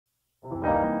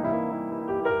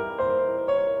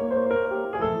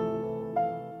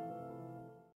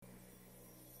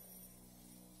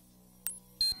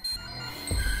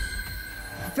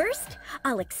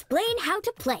I'll explain how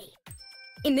to play.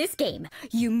 In this game,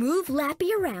 you move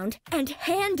Lappy around and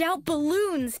hand out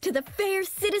balloons to the fair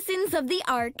citizens of the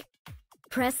Ark.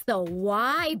 Press the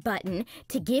Y button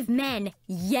to give men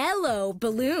yellow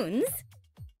balloons.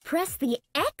 Press the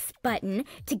X button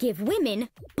to give women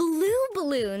blue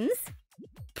balloons.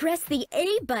 Press the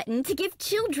A button to give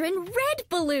children red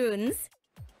balloons.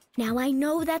 Now I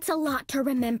know that's a lot to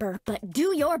remember, but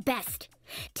do your best.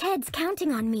 Ted's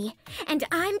counting on me, and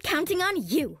I'm counting on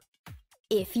you.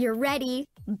 If you're ready,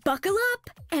 buckle up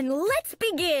and let's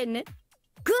begin.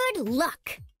 Good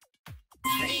luck.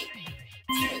 3,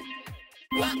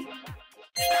 2, 1,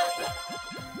 start!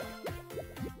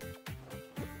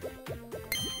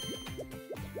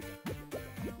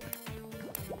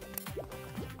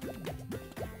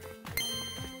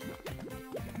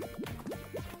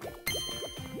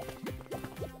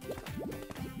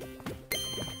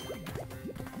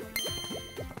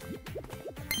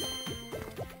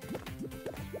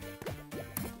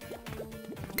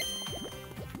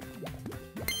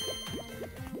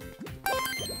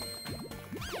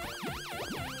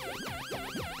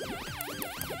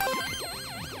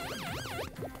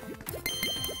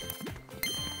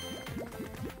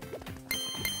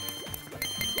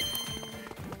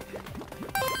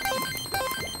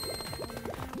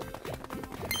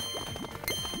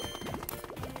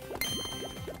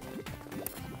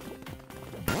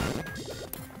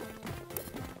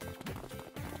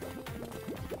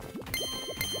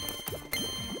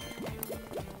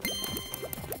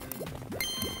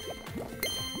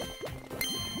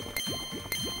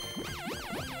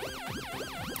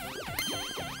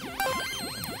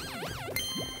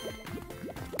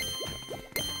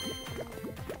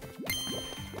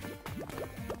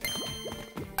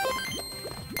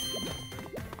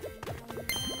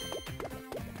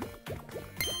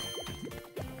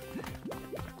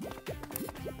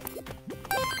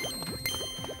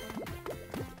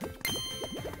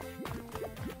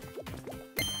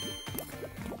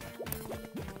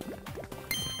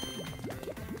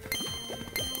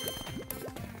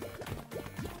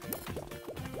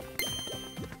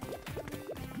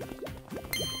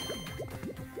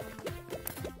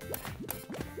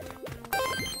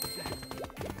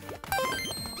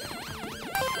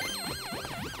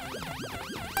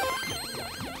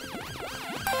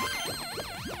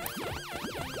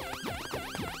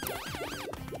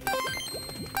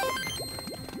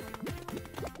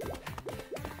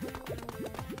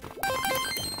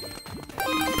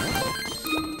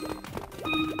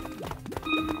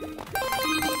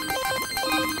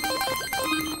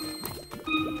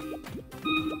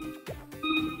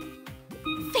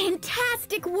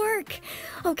 Fantastic work!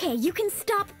 Okay, you can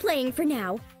stop playing for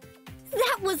now.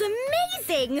 That was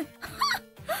amazing!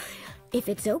 If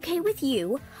it's okay with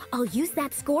you, I'll use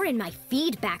that score in my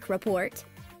feedback report.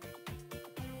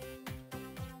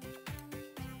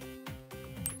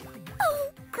 Oh,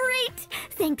 great!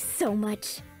 Thanks so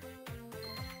much.